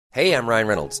Hey, I'm Ryan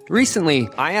Reynolds. Recently,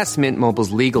 I asked Mint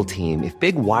Mobile's legal team if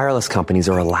big wireless companies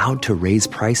are allowed to raise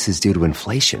prices due to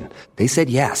inflation. They said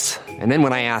yes. And then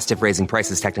when I asked if raising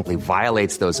prices technically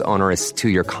violates those onerous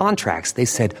two-year contracts, they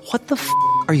said, "What the f***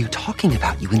 are you talking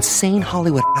about, you insane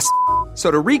Hollywood ass?" So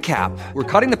to recap, we're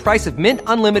cutting the price of Mint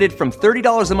Unlimited from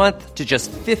 $30 a month to just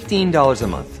 $15 a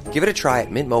month. Give it a try at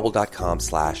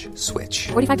mintmobile.com/switch.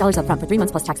 $45 up front for 3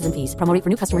 months plus taxes and fees. Promo rate for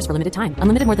new customers for limited time.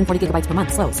 Unlimited more than 40 gigabytes per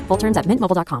month. Slows full terms at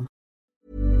mintmobile.com.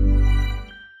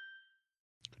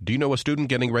 Do you know a student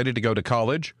getting ready to go to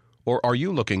college? Or are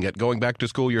you looking at going back to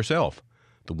school yourself?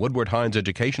 The Woodward Hines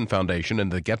Education Foundation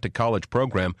and the Get to College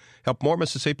program help more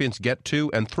Mississippians get to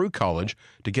and through college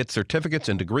to get certificates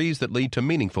and degrees that lead to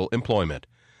meaningful employment.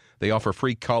 They offer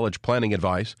free college planning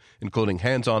advice, including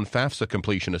hands-on FAFSA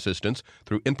completion assistance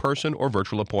through in-person or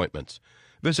virtual appointments.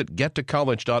 Visit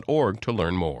gettocollege.org to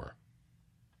learn more.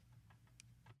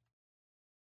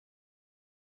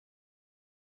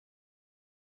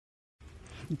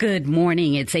 Good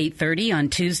morning. It's 8:30 on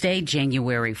Tuesday,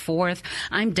 January 4th.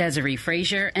 I'm Desiree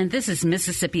Frazier, and this is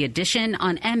Mississippi Edition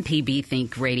on MPB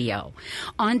Think Radio.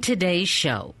 On today's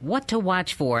show, what to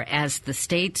watch for as the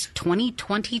state's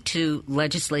 2022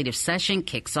 legislative session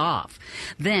kicks off.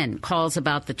 Then, calls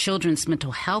about the children's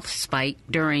mental health spike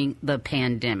during the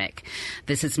pandemic.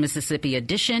 This is Mississippi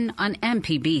Edition on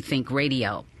MPB Think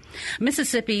Radio.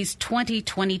 Mississippi's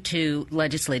 2022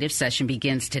 legislative session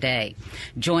begins today.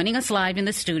 Joining us live in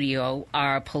the studio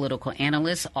are political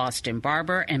analysts Austin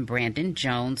Barber and Brandon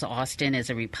Jones. Austin is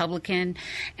a Republican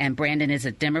and Brandon is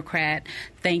a Democrat.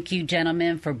 Thank you,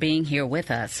 gentlemen, for being here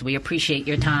with us. We appreciate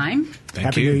your time.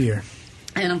 Happy New Year.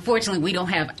 And unfortunately, we don't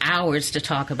have hours to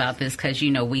talk about this because,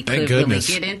 you know, we could really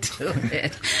get into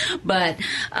it. But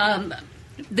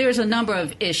there's a number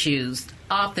of issues.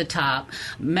 Off the top,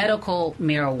 medical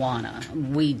marijuana.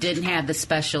 We didn't have the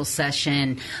special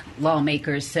session.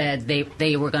 Lawmakers said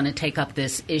they were going to take up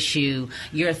this issue.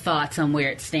 Your thoughts on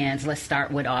where it stands? Let's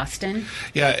start with Austin.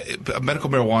 Yeah, medical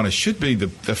marijuana should be the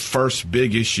first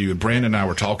big issue. Brandon and I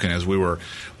were talking as we were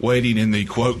waiting in the,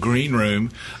 quote, green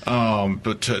room,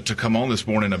 but to come on this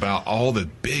morning about all the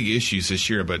big issues this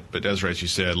year. But Desiree, as you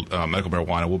said, medical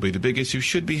marijuana will be the big issue,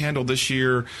 should be handled this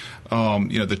year.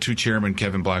 The two chairmen,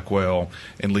 Kevin Blackwell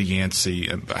and Lee Yancey,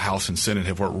 House and Senate,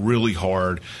 have worked really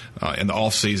hard in the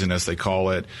off season, as they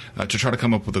call it, to try to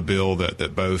come up with a bill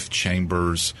that both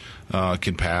chambers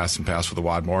can pass and pass with a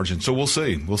wide margin. So we'll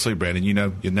see. We'll see, Brandon. You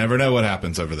never know what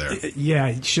happens over there. Yeah,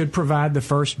 it should provide the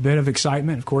first bit of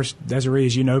excitement. Of course, Desiree,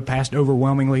 as you know, passed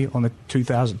overwhelmingly on the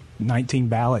 2019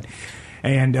 ballot.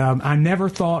 And I never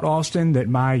thought, Austin, that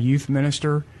my youth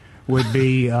minister would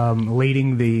be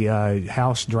leading the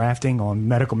House drafting on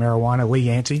medical marijuana. Lee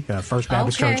Yancey, First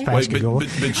Baptist Church, Pascagoula.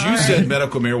 But you said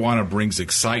medical marijuana brings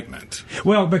excitement.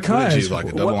 Well, because... What,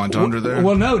 like a double entendre there?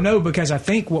 Well, no, because I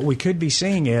think what we could be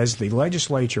seeing is the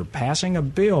legislature passing a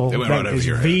bill that is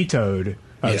vetoed.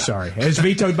 It's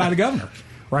vetoed by the governor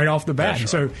right off the bat. Right.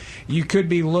 So you could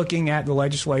be looking at the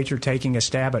legislature taking a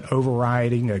stab at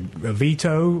overriding a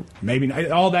veto. Maybe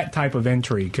all that type of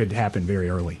entry could happen very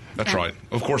early. That's right.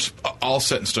 Of course, all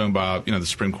set in stone by the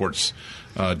Supreme Court's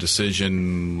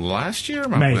decision last year.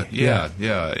 May.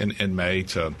 In May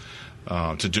to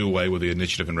do away with the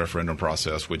initiative and referendum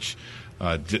process, which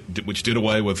did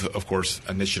away with, of course,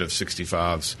 Initiative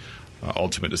 65's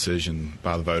ultimate decision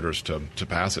by the voters to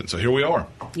pass it. So here we are.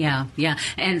 Yeah.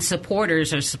 And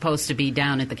supporters are supposed to be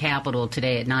down at the Capitol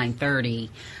today at 9:30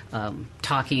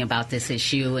 talking about this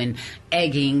issue and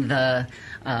egging the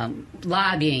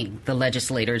lobbying the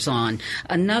legislators on.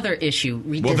 Another issue.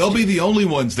 Well, they'll be the only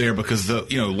ones there because the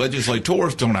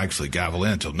legislators don't actually gavel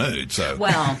in until noon. So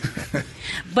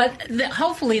but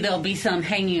hopefully there'll be some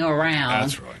hanging around.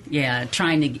 That's right. Yeah,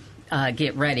 trying to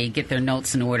get ready, get their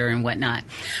notes in order and whatnot.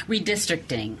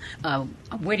 Redistricting,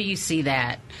 where do you see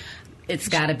that? It's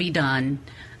got to be done.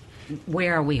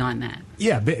 Where are we on that?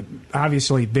 Yeah,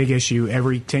 obviously big issue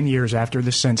every 10 years after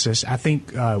the census. I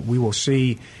think we will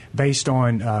see, based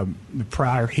on the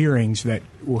prior hearings, that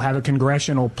we'll have a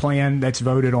congressional plan that's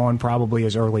voted on probably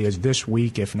as early as this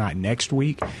week, if not next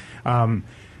week.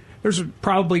 There's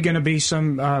probably going to be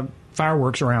some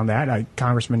fireworks around that.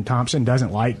 Congressman Thompson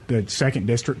doesn't like the 2nd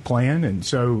District plan, and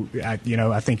so I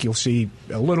think you'll see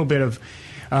a little bit of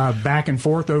back and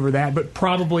forth over that, but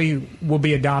probably will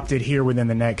be adopted here within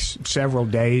the next several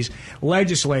days.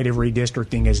 Legislative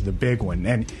redistricting is the big one,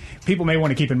 and people may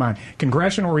want to keep in mind,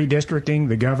 congressional redistricting,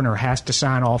 the governor has to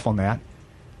sign off on that.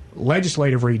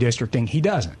 Legislative redistricting, he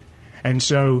doesn't. And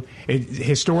so it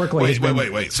historically has been...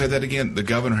 Wait. Say that again. The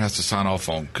governor has to sign off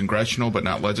on congressional but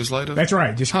not legislative? That's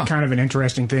right. Just kind of an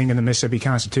interesting thing in the Mississippi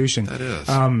Constitution. That is.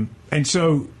 And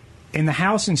so in the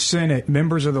House and Senate,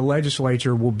 members of the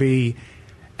legislature will be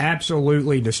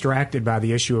absolutely distracted by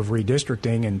the issue of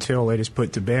redistricting until it is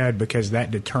put to bed, because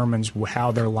that determines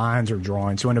how their lines are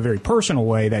drawn. So in a very personal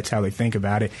way, that's how they think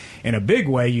about it. In a big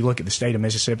way, you look at the state of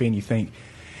Mississippi and you think,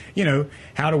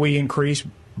 how do we increase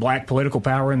black political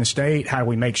power in the state? How do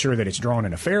we make sure that it's drawn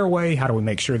in a fair way? How do we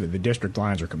make sure that the district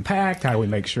lines are compact? How do we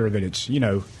make sure that it's,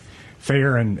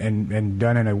 fair and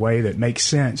done in a way that makes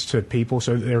sense to people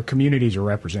so that their communities are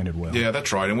represented well? Yeah,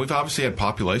 that's right. And we've obviously had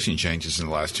population changes in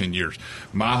the last 10 years.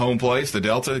 My home place, the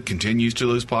Delta, continues to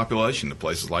lose population. The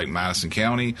places like Madison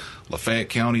County, Lafayette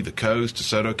County, the Coast,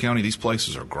 DeSoto County, these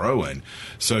places are growing.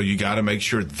 So you got to make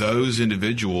sure those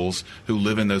individuals who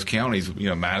live in those counties,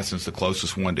 Madison's the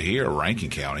closest one to here.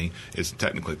 Rankin County is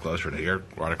technically closer to here,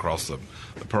 right across the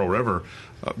Pearl River.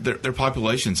 Their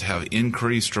populations have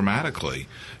increased dramatically.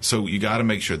 So you got to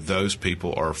make sure those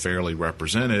people are fairly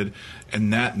represented,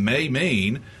 and that may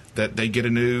mean that they get a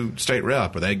new state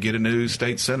rep or they get a new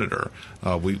state senator.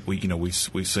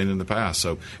 We've seen in the past.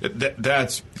 So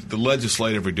that's the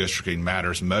legislative redistricting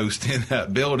matters most in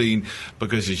that building,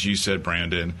 because, as you said,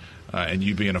 Brandon, and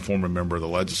you being a former member of the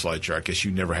legislature, I guess you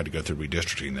never had to go through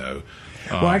redistricting, though.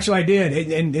 Well, actually, I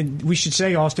did. And we should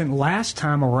say, Austin, last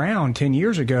time around, 10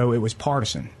 years ago, it was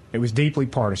partisan. It was deeply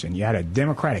partisan. You had a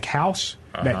Democratic House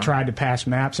that tried to pass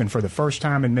maps, and for the first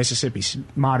time in Mississippi's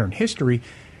modern history,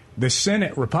 the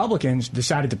Senate Republicans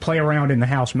decided to play around in the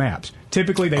House maps.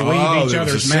 Typically, they leave each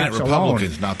other's maps alone.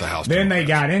 Republicans, not the House. Then they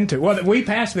got into we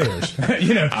passed theirs.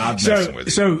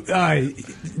 So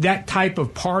that type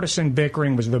of partisan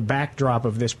bickering was the backdrop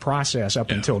of this process up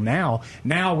until now.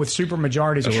 Now, with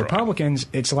supermajorities of Republicans,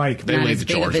 it's like not as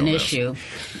big of an issue.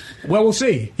 Well, we'll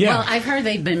see. Yeah. Well, I've heard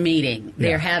they've been meeting.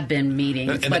 There have been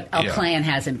meetings, but a plan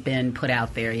hasn't been put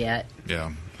out there yet.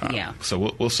 Yeah.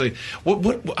 So we'll see.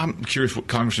 What I'm curious. What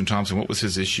Congressman Thompson? What was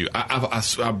his issue?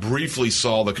 I briefly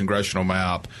saw the congressional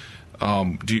map.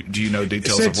 Do you know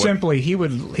details of what? Simply, he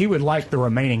would like the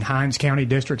remaining Hinds County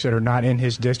districts that are not in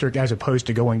his district, as opposed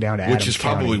to going down to Adams County. Which is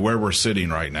probably where we're sitting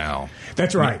right now.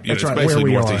 That's right. That's right. Basically where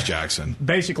we Northeast are. Jackson.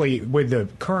 Basically, with the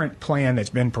current plan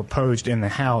that's been proposed in the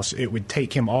House, it would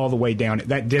take him all the way down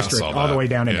that district, all the way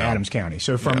down into Adams County.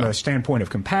 So from the standpoint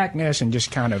of compactness and just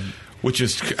kind of. Which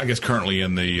is, I guess, currently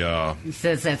in the... It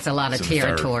says that's a lot of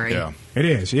territory. Yeah. It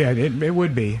is. Yeah, it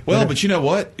would be. Well, but you know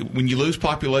what? When you lose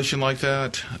population like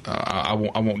that, I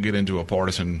won't get into a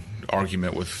partisan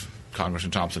argument with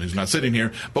Congressman Thompson, who's not sitting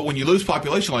here. But when you lose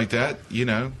population like that,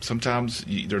 sometimes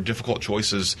there are difficult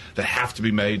choices that have to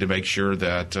be made to make sure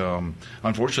that,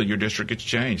 unfortunately, your district gets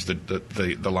changed.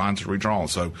 The lines are redrawn.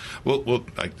 So, we'll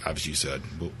as you said,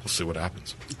 we'll see what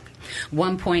happens.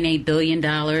 $1.8 billion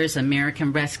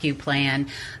American Rescue Plan.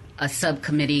 A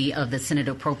subcommittee of the Senate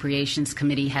Appropriations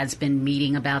Committee has been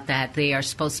meeting about that. They are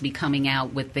supposed to be coming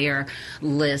out with their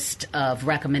list of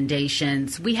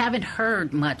recommendations. We haven't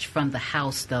heard much from the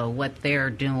House, though, what they're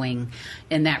doing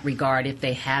in that regard, if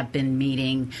they have been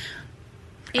meeting.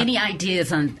 Any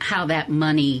ideas on how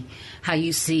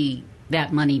you see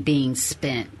that money being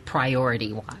spent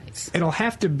priority-wise? It'll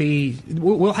have to be.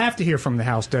 We'll have to hear from the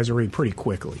House, Desiree, pretty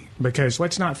quickly, because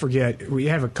let's not forget we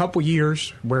have a couple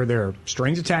years where there are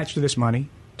strings attached to this money.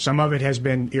 Some of it has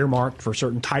been earmarked for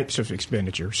certain types of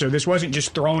expenditure. So this wasn't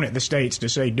just thrown at the states to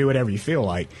say do whatever you feel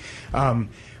like.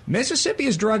 Mississippi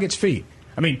has drug its feet.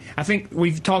 I mean, I think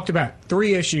we've talked about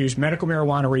three issues: medical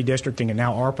marijuana redistricting and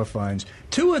now ARPA funds.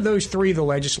 Two of those three the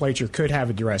legislature could have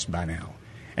addressed by now.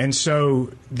 And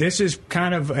so this is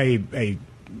kind of a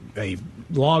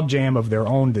logjam of their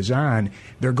own design.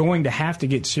 They're going to have to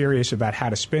get serious about how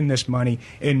to spend this money.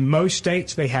 In most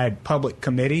states, they had public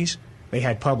committees. They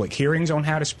had public hearings on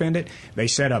how to spend it. They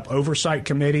set up oversight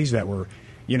committees that were,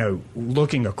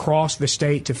 looking across the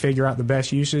state to figure out the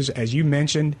best uses. As you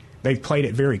mentioned, they've played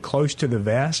it very close to the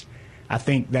vest. I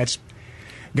think that's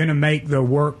going to make the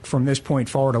work from this point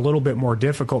forward a little bit more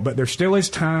difficult, but there still is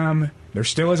time. There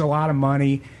still is a lot of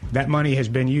money. That money has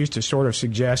been used to sort of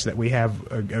suggest that we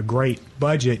have a great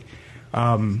budget.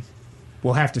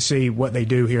 We'll have to see what they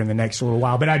do here in the next little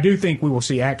while. But I do think we will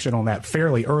see action on that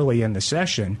fairly early in the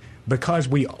session, because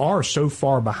we are so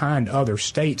far behind other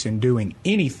states in doing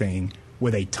anything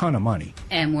with a ton of money.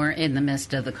 And we're in the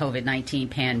midst of the COVID-19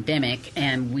 pandemic,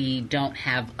 and we don't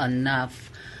have enough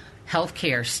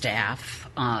healthcare staff.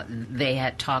 They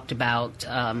had talked about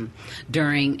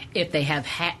if they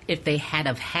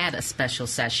had had a special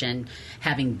session,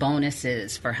 having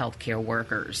bonuses for healthcare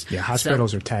workers. Yeah,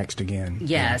 hospitals are taxed again.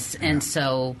 Yes, yeah. And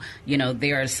so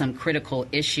there are some critical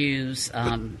issues.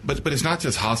 But it's not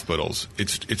just hospitals.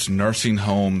 It's nursing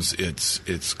homes.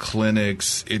 It's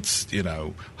clinics. It's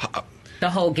The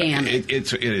whole gamut.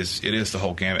 It is the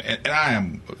whole gamut.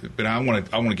 And I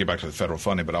want to get back to the federal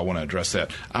funding, but I want to address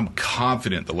that. I'm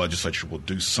confident the legislature will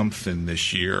do something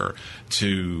this year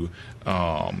to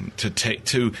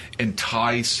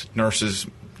entice nurses,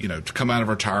 to come out of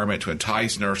retirement, to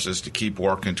entice nurses to keep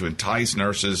working, to entice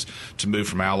nurses to move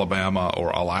from Alabama or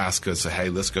Alaska, say, hey,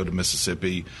 let's go to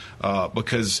Mississippi.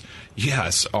 Because,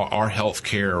 yes, our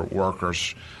healthcare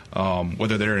workers,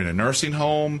 whether they're in a nursing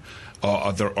home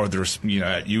or they're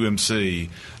at UMC,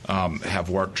 have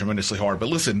worked tremendously hard. But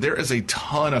listen, there is a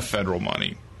ton of federal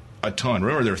money, a ton.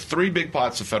 Remember, there are 3 big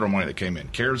pots of federal money that came in.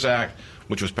 CARES Act,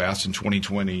 which was passed in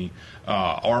 2020,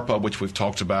 ARPA, which we've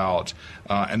talked about,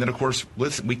 and then, of course,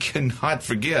 listen, we cannot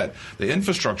forget the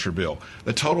infrastructure bill.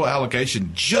 The total allocation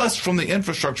just from the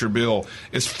infrastructure bill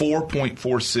is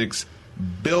 $4.46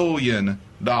 billion.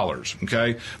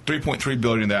 Okay, $3.3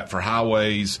 billion of that for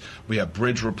highways. We have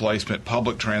bridge replacement,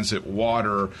 public transit,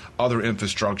 water, other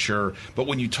infrastructure. But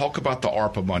when you talk about the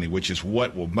ARPA money, which is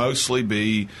what will mostly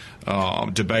be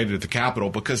debated at the Capitol,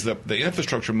 because the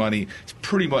infrastructure money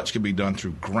pretty much can be done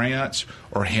through grants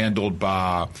or handled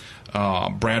by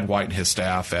Brad White and his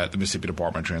staff at the Mississippi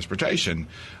Department of Transportation.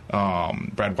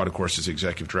 Brad White, of course, is the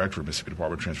executive director of Mississippi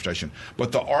Department of Transportation.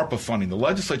 But the ARPA funding, the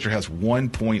legislature has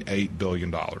 $1.8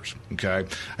 billion. Okay,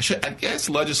 I guess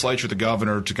the legislature, the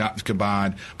governor,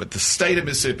 combined, but the state of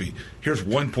Mississippi, here's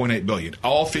 $1.8 billion.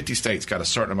 All 50 states got a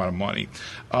certain amount of money.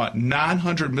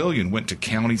 $900 million went to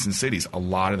counties and cities. A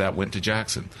lot of that went to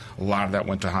Jackson. A lot of that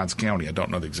went to Hinds County. I don't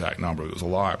know the exact number. It was a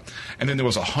lot. And then there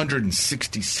was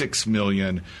 $166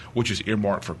 million, which is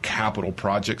earmarked for capital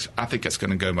projects. I think that's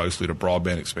going to go mostly to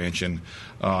broadband expansion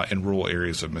in rural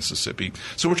areas of Mississippi.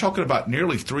 So we're talking about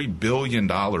nearly $3 billion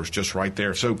just right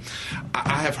there. So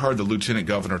I have heard the lieutenant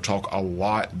governor talk a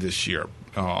lot this year.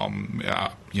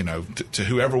 To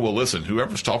whoever will listen,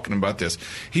 whoever's talking about this,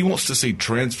 he wants to see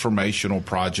transformational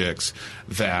projects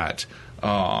that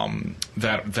happen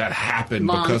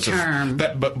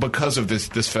because of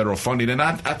this federal funding. And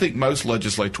I think most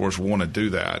legislators want to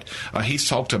do that. He's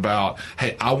talked about,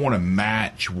 hey, I want to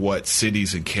match what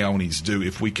cities and counties do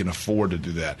if we can afford to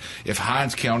do that. If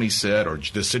Hinds County said, or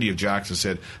the city of Jackson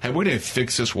said, hey, we're going to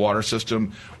fix this water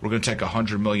system, we're going to take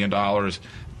 $100 million.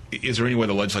 Is there any way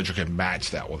the legislature can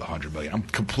match that with $100 million? I'm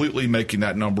completely making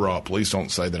that number up. Please don't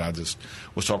say that I just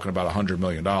was talking about $100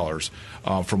 million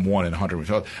from one and $100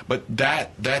 million. But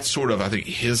that's sort of, I think,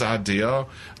 his idea.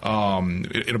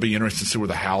 It'll be interesting to see where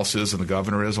the House is and the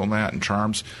governor is on that in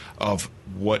terms of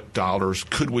what dollars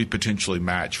could we potentially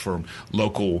match from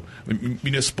local,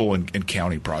 municipal, and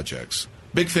county projects.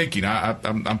 Big thinking.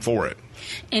 I'm for it.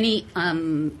 Any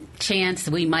chance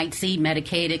we might see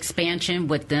Medicaid expansion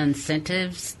with the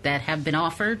incentives that have been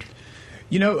offered?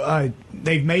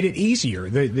 They've made it easier.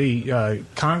 The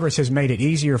Congress has made it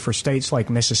easier for states like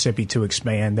Mississippi to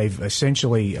expand. They've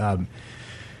essentially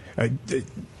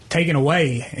taken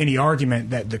away any argument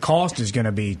that the cost is going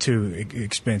to be too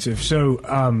expensive.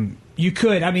 So you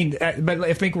could, but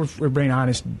I think we're being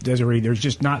honest, Desiree, there's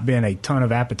just not been a ton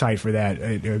of appetite for that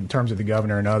in terms of the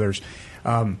governor and others.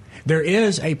 There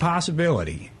is a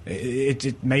possibility.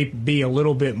 It may be a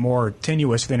little bit more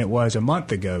tenuous than it was a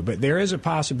month ago, but there is a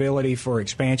possibility for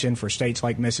expansion for states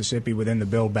like Mississippi within the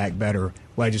Build Back Better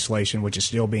legislation, which is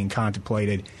still being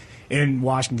contemplated in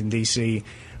Washington, D.C.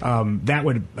 That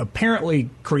would apparently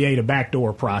create a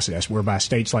backdoor process whereby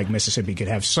states like Mississippi could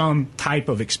have some type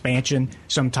of expansion,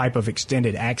 some type of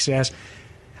extended access.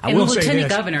 And the lieutenant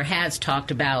governor has talked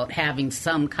about having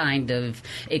some kind of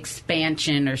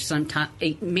expansion or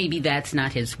maybe that's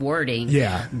not his wording,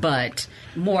 but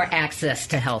more access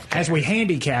to health care. As we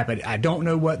handicap it, I don't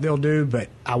know what they'll do, but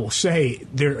I will say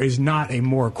there is not a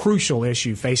more crucial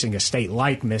issue facing a state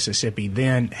like Mississippi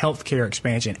than health care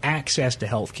expansion, access to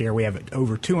health care. We have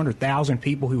over 200,000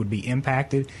 people who would be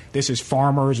impacted. This is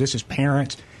farmers, this is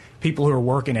parents, people who are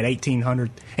working at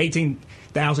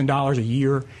 $18,000 a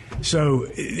year. So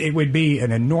it would be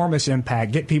an enormous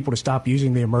impact. Get people to stop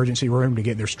using the emergency room to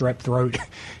get their strep throat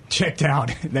checked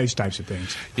out, those types of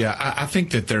things. Yeah, I think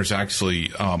that there's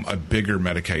actually a bigger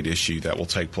Medicaid issue that will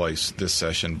take place this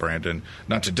session, Brandon.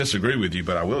 Not to disagree with you,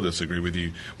 but I will disagree with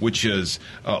you, which is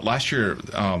last year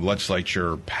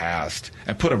legislature passed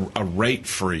and put a rate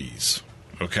freeze,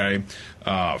 okay,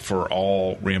 for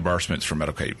all reimbursements for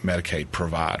Medicaid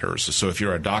providers. So if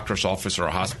you're a doctor's office or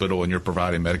a hospital and you're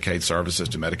providing Medicaid services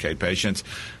to Medicaid patients,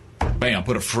 bam,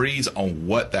 put a freeze on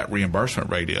what that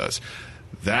reimbursement rate is.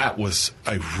 That was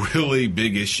a really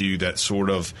big issue that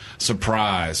sort of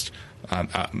surprised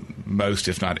most,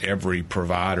 if not every,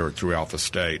 provider throughout the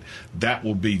state. That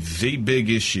will be the big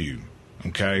issue,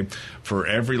 okay, for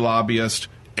every lobbyist,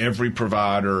 every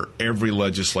provider, every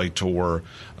legislator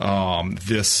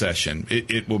this session.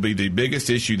 It will be the biggest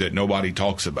issue that nobody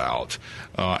talks about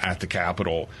at the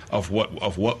Capitol of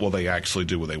what will they actually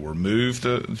do? Will they remove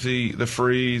the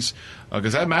freeze?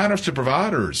 Because that matters to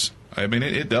providers. I mean,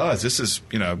 it does. This is,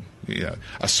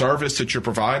 a service that you're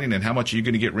providing, and how much are you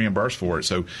going to get reimbursed for it?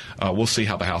 So we'll see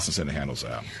how the House and Senate handles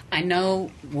that. I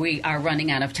know we are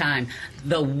running out of time.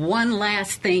 The one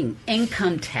last thing,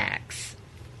 income tax,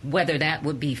 whether that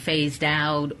would be phased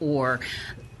out or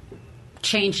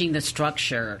changing the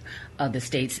structure of the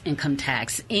state's income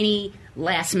tax. Any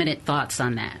last-minute thoughts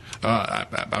on that?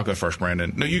 I'll go first,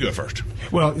 Brandon. No, you go first.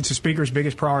 Well, it's the Speaker's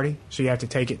biggest priority, so you have to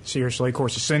take it seriously. Of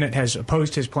course, the Senate has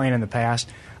opposed his plan in the past.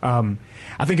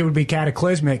 I think it would be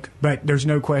cataclysmic, but there's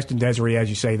no question, Desiree, as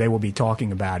you say, they will be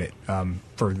talking about it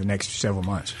for the next several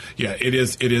months. Yeah, it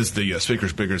is the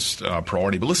Speaker's biggest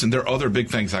priority. But listen, there are other big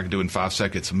things I can do in 5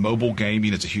 seconds. Mobile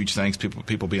gaming is a huge thing.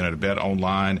 People being able to bet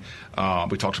online.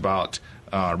 We talked about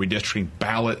redistricting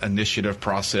ballot initiative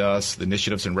process. The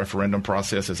initiatives and referendum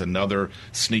process is another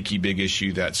sneaky big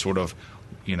issue that's sort of,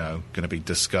 going to be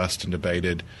discussed and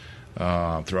debated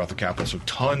throughout the Capitol. So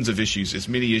tons of issues, as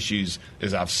many issues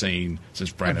as I've seen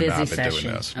since Brandon and I have been doing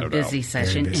this. A busy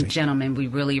session. And gentlemen, we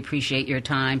really appreciate your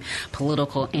time.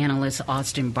 Political analyst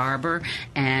Austin Barber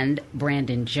and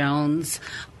Brandon Jones.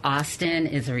 Austin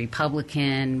is a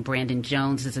Republican. Brandon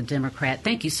Jones is a Democrat.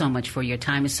 Thank you so much for your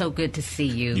time. It's so good to see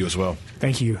you. You as well.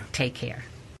 Thank you. Take care.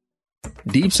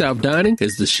 Deep South Dining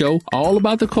is the show all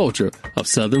about the culture of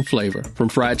Southern flavor, from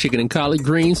fried chicken and collard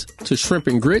greens to shrimp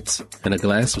and grits and a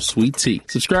glass of sweet tea.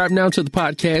 Subscribe now to the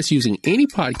podcast using any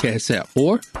podcast app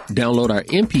or download our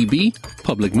MPB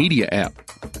public media app.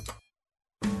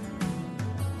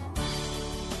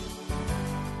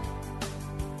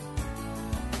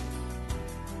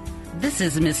 This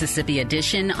is Mississippi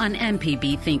Edition on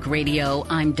MPB Think Radio.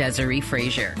 I'm Desiree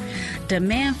Frazier.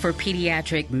 Demand for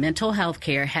pediatric mental health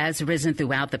care has risen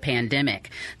throughout the pandemic.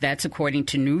 That's according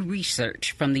to new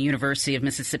research from the University of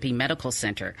Mississippi Medical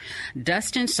Center.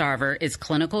 Dustin Sarver is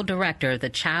clinical director of the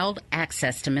Child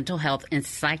Access to Mental Health and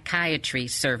Psychiatry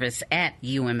Service at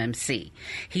UMMC.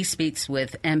 He speaks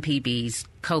with MPB's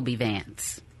Kobe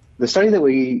Vance. The study that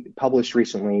we published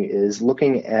recently is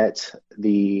looking at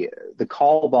the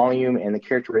call volume and the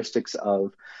characteristics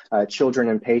of children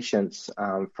and patients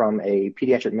from a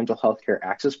pediatric mental health care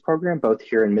access program, both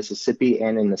here in Mississippi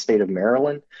and in the state of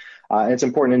Maryland. And it's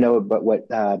important to know about what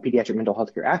pediatric mental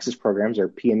health care access programs, or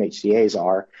PMHCAs,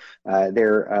 are.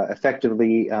 They're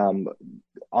effectively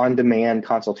on-demand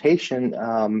consultation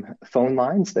phone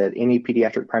lines that any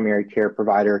pediatric primary care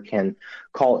provider can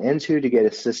call into to get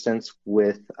assistance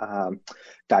with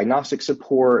diagnostic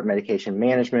support, medication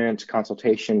management,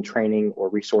 consultation, training, or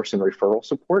resource and referral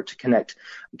support to connect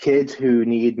kids who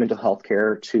need mental health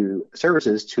care to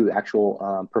services to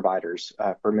actual providers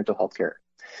for mental health care.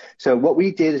 So what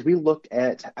we did is we looked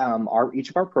at each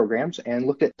of our programs and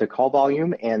looked at the call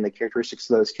volume and the characteristics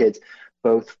of those kids,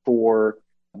 both for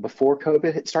before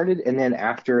COVID had started and then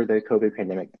after the COVID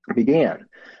pandemic began.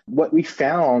 What we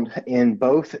found in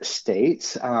both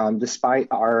states, despite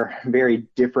our very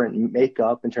different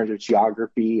makeup in terms of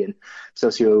geography and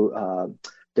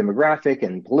demographic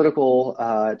and political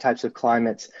types of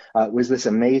climates, was this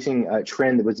amazing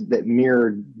trend that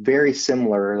mirrored very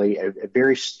similarly a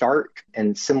very stark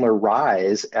and similar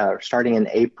rise starting in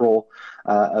April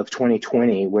of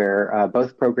 2020, where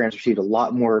both programs received a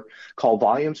lot more call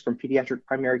volumes from pediatric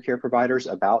primary care providers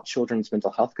about children's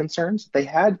mental health concerns they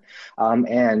had.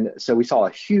 And so we saw a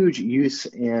huge use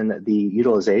in the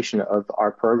utilization of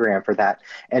our program for that.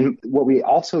 And what we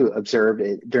also observed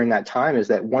during that time is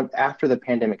that after the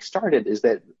pandemic started, is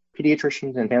that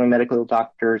pediatricians and family medical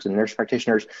doctors and nurse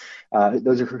practitioners,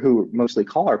 those are who mostly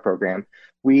call our program,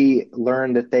 we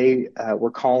learned that they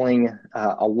were calling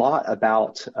a lot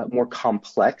about more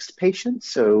complex patients,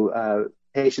 so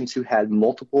patients who had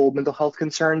multiple mental health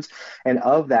concerns, and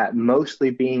of that, mostly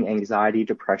being anxiety,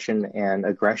 depression, and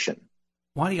aggression.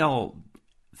 Why do y'all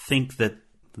think that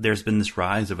there's been this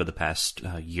rise over the past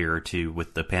year or two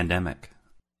with the pandemic?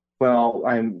 Well,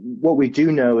 what we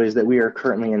do know is that we are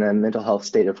currently in a mental health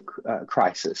state of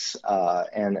crisis,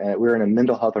 and we're in a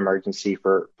mental health emergency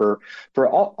for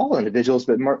all individuals,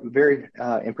 but very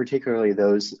in particularly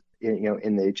those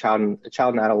in the child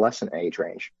and adolescent age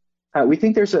range. We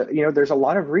think there's a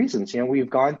lot of reasons. We've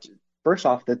gone first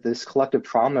off that this collective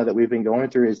trauma that we've been going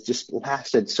through has just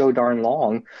lasted so darn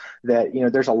long that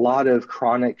there's a lot of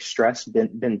chronic stress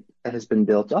has been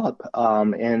built up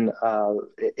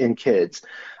in kids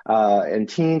and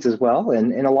teens as well,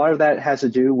 and a lot of that has to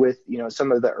do with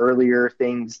some of the earlier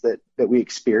things that we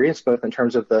experienced, both in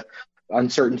terms of the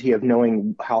uncertainty of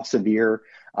knowing how severe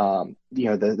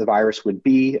the virus would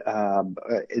be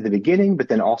at the beginning, but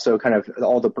then also kind of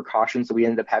all the precautions that we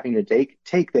ended up having to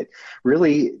take that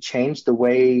really changed the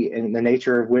way and the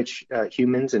nature of which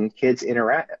humans and kids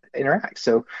interact.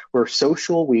 So we're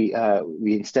social. We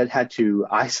instead had to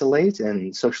isolate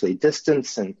and socially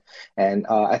distance, and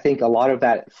I think a lot of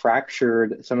that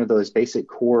fractured some of those basic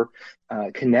core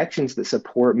connections that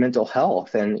support mental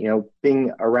health, and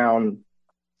being around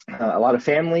a lot of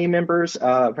family members,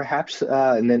 perhaps,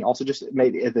 and then also just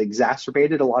it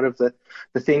exacerbated a lot of the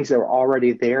things that were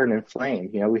already there and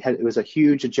inflamed. It was a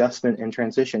huge adjustment and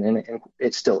transition, and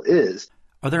it still is.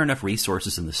 Are there enough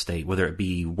resources in the state, whether it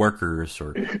be workers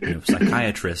or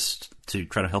psychiatrists, to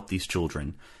try to help these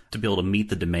children to be able to meet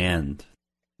the demand?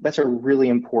 That's a really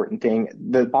important thing.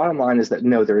 The bottom line is that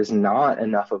no, there is not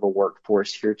enough of a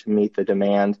workforce here to meet the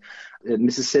demand.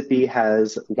 Mississippi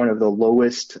has one of the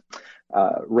lowest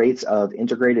rates of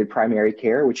integrated primary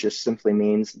care, which just simply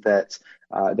means that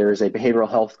there is a behavioral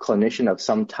health clinician of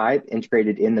some type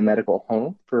integrated in the medical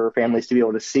home for families to be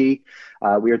able to see.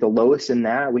 We are the lowest in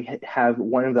that. We have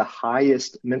one of the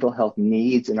highest mental health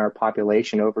needs in our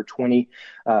population. Over 20%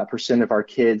 of our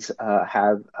kids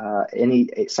have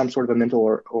some sort of a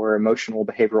mental or emotional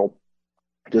behavioral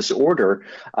disorder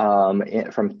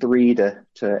from 3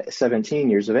 to 17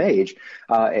 years of age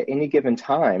at any given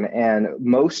time. And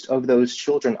most of those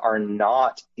children are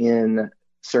not in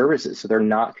services, so they're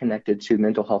not connected to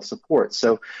mental health support.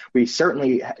 So we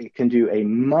certainly can do a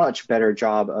much better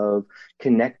job of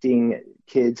connecting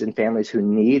kids and families who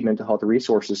need mental health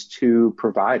resources to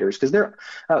providers, because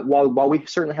while we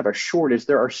certainly have a shortage,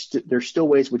 there's still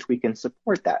ways which we can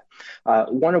support that.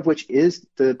 One of which is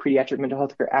the Pediatric Mental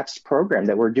Health Care Access program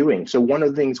that we're doing. So one of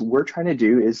the things we're trying to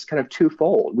do is kind of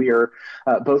twofold. We are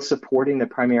both supporting the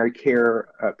primary care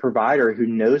provider who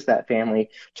knows that family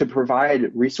to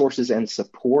provide resources and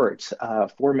support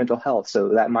for mental health. So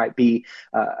that might be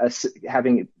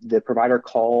having the provider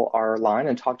call our line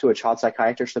and talk to a child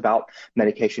psychiatrist about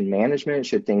medication management,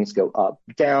 should things go up,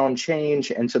 down,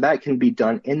 change. And so that can be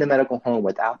done in the medical home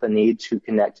without the need to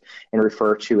connect and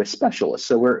refer to a specialist.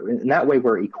 So in that way,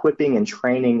 we're equipping and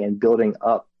training and building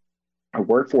up a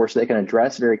workforce that can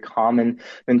address very common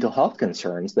mental health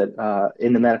concerns that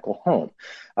in the medical home.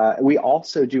 We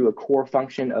also do a core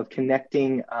function of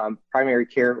connecting primary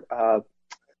care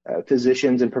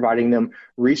physicians and providing them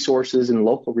resources and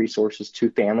local resources to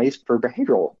families for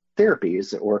behavioral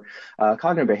therapies or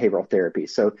cognitive behavioral therapy.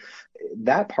 So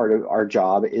that part of our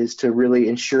job is to really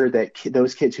ensure that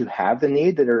those kids who have the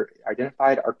need that are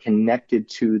identified are connected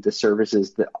to the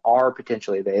services that are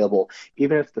potentially available,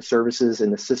 even if the services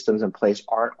and the systems in place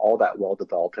aren't all that well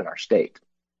developed in our state.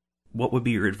 What would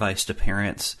be your advice to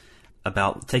parents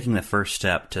about taking the first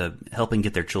step to helping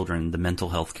get their children the mental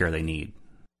health care they need?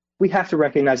 We have to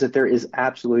recognize that there is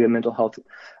absolutely a mental health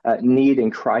need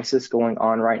and crisis going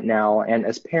on right now. And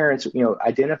as parents,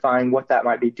 identifying what that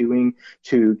might be doing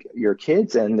to your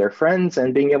kids and their friends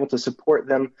and being able to support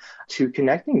them to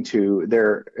connecting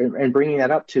to and bringing that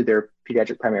up to their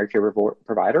pediatric primary care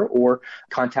provider or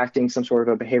contacting some sort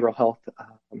of a behavioral health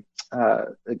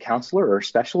counselor or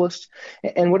specialist.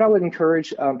 And what I would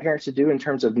encourage parents to do in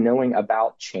terms of knowing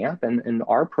about CHAMP and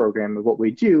our program and what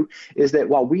we do is that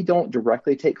while we don't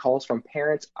directly take calls from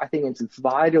parents, I think it's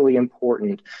vitally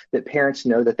important that parents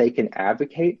know that they can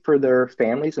advocate for their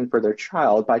families and for their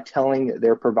child by telling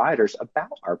their providers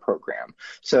about our program.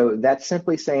 So that's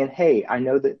simply saying, hey, I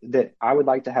know that I would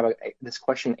like to have this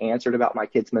question answered about my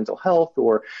kid's mental health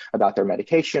or about their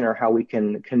medication or how we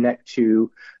can connect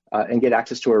to and get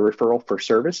access to a referral for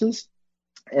services.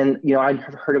 And, I've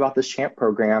heard about this CHAMP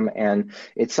program, and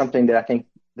it's something that I think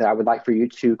that I would like for you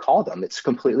to call them. It's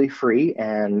completely free,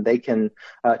 and they can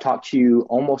talk to you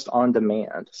almost on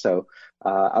demand. So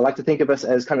I like to think of us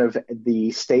as kind of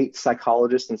the state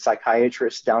psychologist and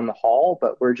psychiatrist down the hall,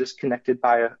 but we're just connected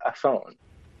by a phone.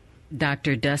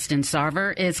 Dr. Dustin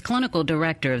Sarver is Clinical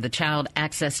Director of the Child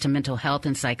Access to Mental Health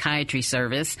and Psychiatry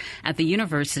Service at the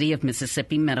University of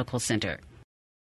Mississippi Medical Center.